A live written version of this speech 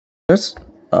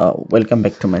Welcome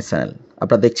back to my channel.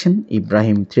 আপনারা দেখছেন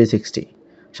ইব্রাহিম 360,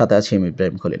 সাথে আছি আমি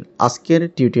ইব্রাহিম খলিল। আজকের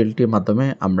টিউটোরিয়ালটির মাধ্যমে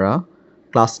আমরা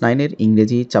ক্লাস 9-এর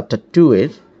ইংরেজি চ্যাপ্টার 2 এর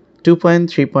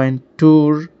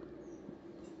 2.3.2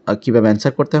 কীভাবে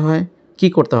অ্যান্সার করতে হয়, কি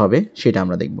করতে হবে সেটা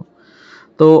আমরা দেখব।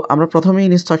 তো আমরা প্রথমেই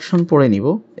ইনস্ট্রাকশন পড়ে নিব।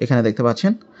 এখানে দেখতে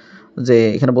পাচ্ছেন যে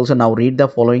এখানে বলছে now read the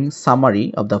following summary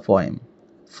of the poem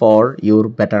for your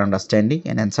better understanding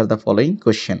and answer the following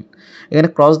question. এখানে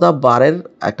ক্রস দ্য বারের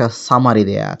একটা সামারি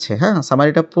দেওয়া আছে। হ্যাঁ,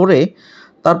 সামারিটা পড়ে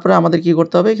তারপরে আমাদের কি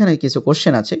করতে হবে, এখানে কিছু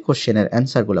কোশ্চেন আছে, কোশ্চেনের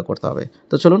অ্যান্সারগুলো করতে হবে।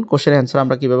 তো চলুন কোশ্চেনের অ্যান্সার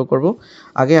আমরা কীভাবে করব।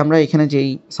 আগে আমরা এখানে যেই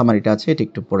সামারিটা আছে এটা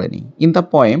একটু পড়ে নিই। In the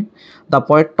poem the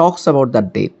poet talks about the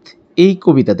death. এই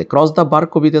কবিতাতে ক্রস দ্য বার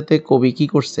কবিতাতে কবি কি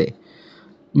করছে,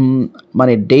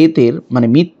 মানে ডেথের মানে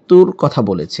মৃত্যুর কথা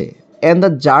বলেছে। And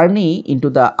the journey into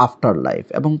the after life,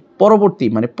 এবং পরবর্তী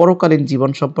মানে পরকালীন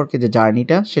জীবন সম্পর্কে যে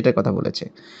জার্নিটা সেটার কথা বলেছে।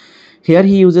 Here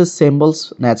he uses symbols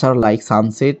nature like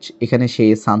sunset, এখানে সে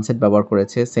সানসেট ব্যবহার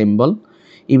করেছে symbol,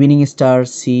 evening star,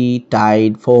 C,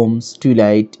 Tide, ফোমস,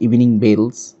 twilight, evening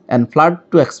bells and flood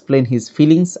to explain his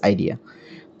feelings idea.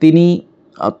 তিনি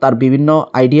তার বিভিন্ন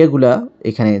আইডিয়াগুলা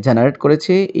এখানে জেনারেট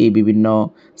করেছে এই বিভিন্ন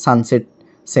সানসেট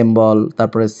সিম্বল,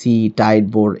 তারপরে সি, টাইড,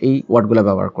 বোর্ড এই ওয়ার্ডগুলো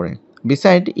ব্যবহার করে।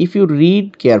 Beside if you read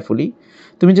carefully,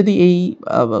 তুমি যদি এই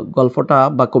গল্পটা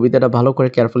বা কবিতাটা ভালো করে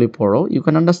কেয়ারফুলি পড়ো, you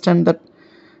can understand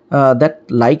that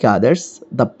like others,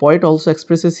 the poet also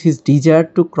expresses his desire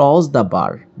to cross the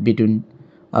bar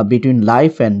between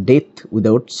life and death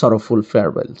without sorrowful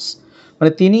farewells.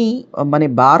 মানে তিনি মানে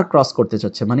বার ক্রস করতে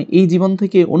চাচ্ছে, মানে এই জীবন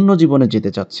থেকে অন্য জীবনে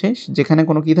যেতে চাচ্ছে, যেখানে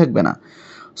কোনো কি থাকবে না,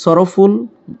 সরোফুল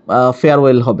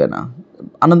ফেয়ারওয়েল হবে না,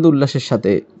 আনন্দ উল্লাসের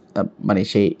সাথে মানে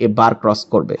সেই এ বার ক্রস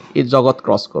করবে, এই জগৎ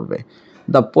ক্রস করবে।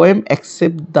 The poem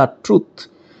accept the truth,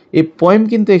 এই পোয়েম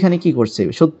কিন্তু এখানে কি করছে,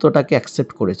 সত্যটাকে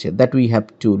অ্যাকসেপ্ট করেছে। That we have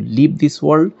to leave this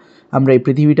world, আমরা এই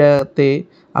পৃথিবীটাতে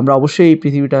আমরা অবশ্যই এই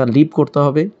পৃথিবীটা লিভ করতে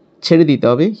হবে, ছেড়ে দিতে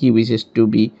হবে। হি wishes to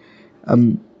B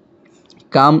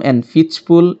come and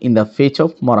ফিচফুল in the fetch of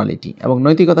morality, এবং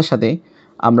নৈতিকতার সাথে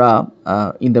আমরা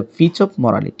ইন দ্য ফিচ অফ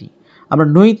মরালিটি, আমরা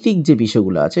নৈতিক যে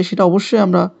বিষয়গুলো আছে সেটা অবশ্যই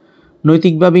আমরা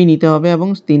নৈতিকভাবেই নিতে হবে। এবং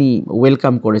তিনি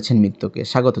ওয়েলকাম করেছেন মৃত্যুকে,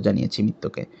 স্বাগত জানিয়েছি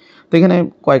মৃত্যুকে। তো এখানে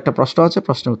কয়েকটা প্রশ্ন আছে,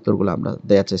 প্রশ্নের উত্তরগুলো আমরা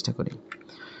দেওয়ার চেষ্টা করি।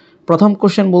 প্রথম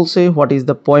কোশ্চেন বলছে what is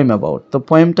the poem about. তো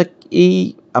পোয়েমটা এই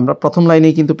আমরা প্রথম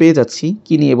লাইনেই কিন্তু পেয়ে যাচ্ছি,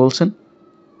 কি নিয়ে বলছেন,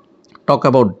 talk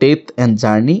about death and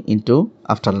journey into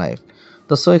after life.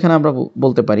 তো সো এখানে আমরা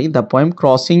বলতে পারি the poem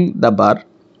crossing the bar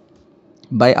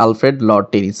by Alfred Lord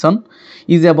Tennyson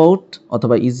is about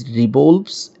অথবা is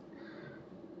revolves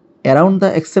around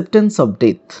the acceptance of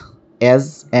death as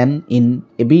an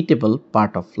inevitable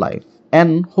part of life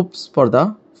and hopes for the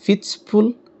peaceful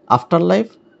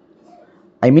afterlife,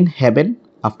 I mean heaven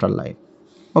afterlife.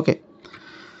 Okay,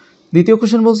 দ্বিতীয়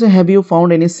question বলছে have you found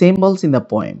any symbols in the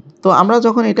poem. তো আমরা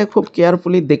যখন এটা খুব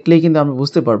carefully দেখলেই কিন্তু আমরা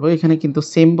বুঝতে পারবো এখানে কিন্তু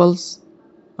symbols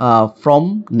from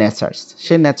nature's,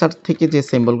 say nature থেকে যে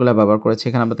সিম্বলগুলো ব্যবহার করেছে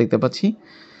এখানে আমরা দেখতে পাচ্ছি।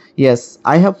 Yes,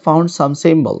 I have found some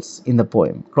symbols in the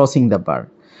poem crossing the bar.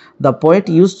 The poet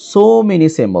used so many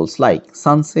symbols like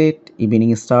sunset,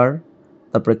 evening star,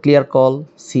 তারপরে clear call,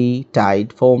 sea, tide,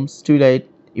 foams, twilight,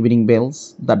 evening bells,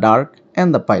 the dark and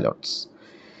the pilots.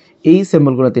 এই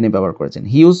সিম্বলগুলো তিনি ব্যবহার করেছেন।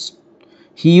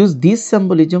 He used this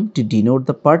symbolism to denote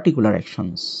the particular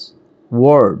actions,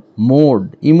 word, mode,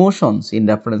 emotions in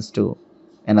reference to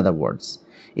another words.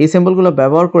 এই সিম্বলগুলো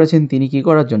ব্যবহার করেছেন তিনি কি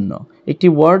করার জন্য, একটি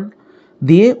ওয়ার্ড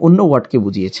দিয়ে অন্য ওয়ার্ডকে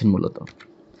বুঝিয়েছেন মূলত।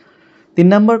 3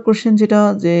 নম্বর কোশ্চেন যেটা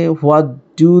যে what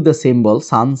do the symbol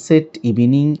sunset,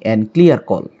 evening and clear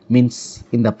call means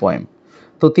in the poem.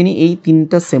 তো তিনি এই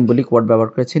তিনটা সিম্বলিক ওয়ার্ড ব্যবহার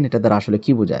করেছেন, এটা দ্বারা আসলে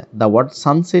কী বোঝায়। The word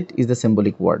sunset is the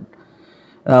symbolic word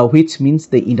which means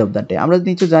the end of the day. আমরা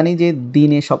নিশ্চয় জানি যে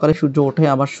দিনে সকালে সূর্য ওঠে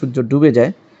আবার সূর্য ডুবে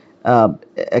যায়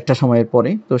একটা সময়ের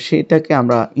পরে, তো সেটাকে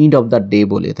আমরা এন্ড অফ দ্য ডে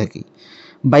বলে থাকি।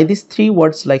 By this 3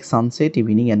 words like sunset,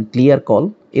 evening and clear call,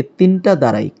 এই তিনটা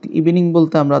দ্বারাই, ইভিনিং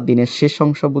বলতে আমরা দিনের শেষ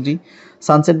অংশ বুঝি,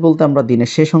 সানসেট বলতে আমরা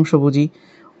দিনের শেষ অংশ বুঝি,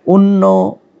 অন্য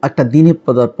একটা দিনে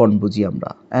পদার্পণ বুঝি আমরা,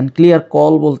 অ্যান্ড ক্লিয়ার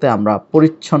কল বলতে আমরা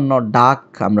পরিচ্ছন্ন ডাক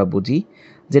আমরা বুঝি,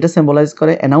 যেটা সিম্বলাইজ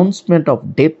করে announcement of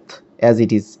death as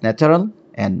it is natural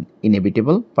and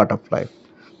inevitable part of life.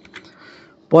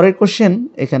 পরের কোশ্চেন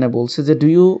এখানে বলছে যে do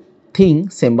you think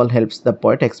symbol helps the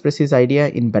poet express his idea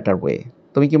in better way.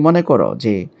 তুমি কি মনে করো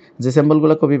যে যে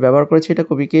সিম্বলগুলো কবি ব্যবহার করেছে এটা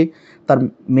কবিকে তার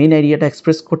মেইন আইডিয়াটা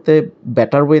এক্সপ্রেস করতে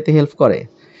বেটার ওয়েতে হেল্প করে।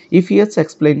 If yes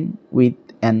explain with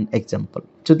an example,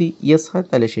 যদি ইয়েস হয়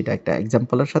তাহলে সেটা একটা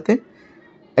এক্সাম্পলের সাথে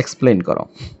এক্সপ্লেন করো।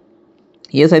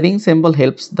 Yes, I think symbol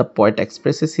helps the poet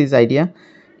expresses his idea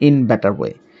in better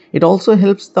way. It also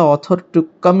helps the author to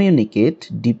communicate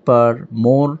deeper,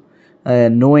 more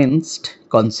nuanced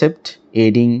concept,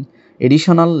 adding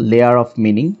additional layer of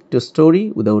meaning to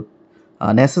story without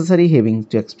necessary having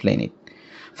to explain it.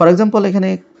 For example এখানে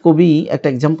কবি একটা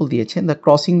example দিয়েছেন, the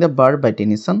crossing the bar by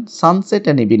Tennyson, sunset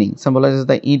and evening symbolises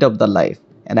the end of the life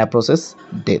and approaches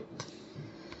death.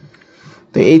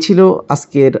 তো এই ছিল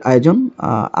আজকের আয়োজন।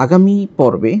 আগামী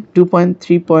পর্বে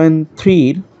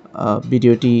 2.3.3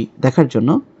 ভিডিওটি দেখার জন্য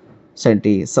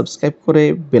চ্যানেলটি সাবস্ক্রাইব করে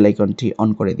বেল আইকনটি অন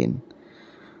করে দিন।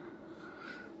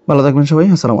 ভালো থাকবেন সবাই,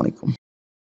 আসসালামু আলাইকুম।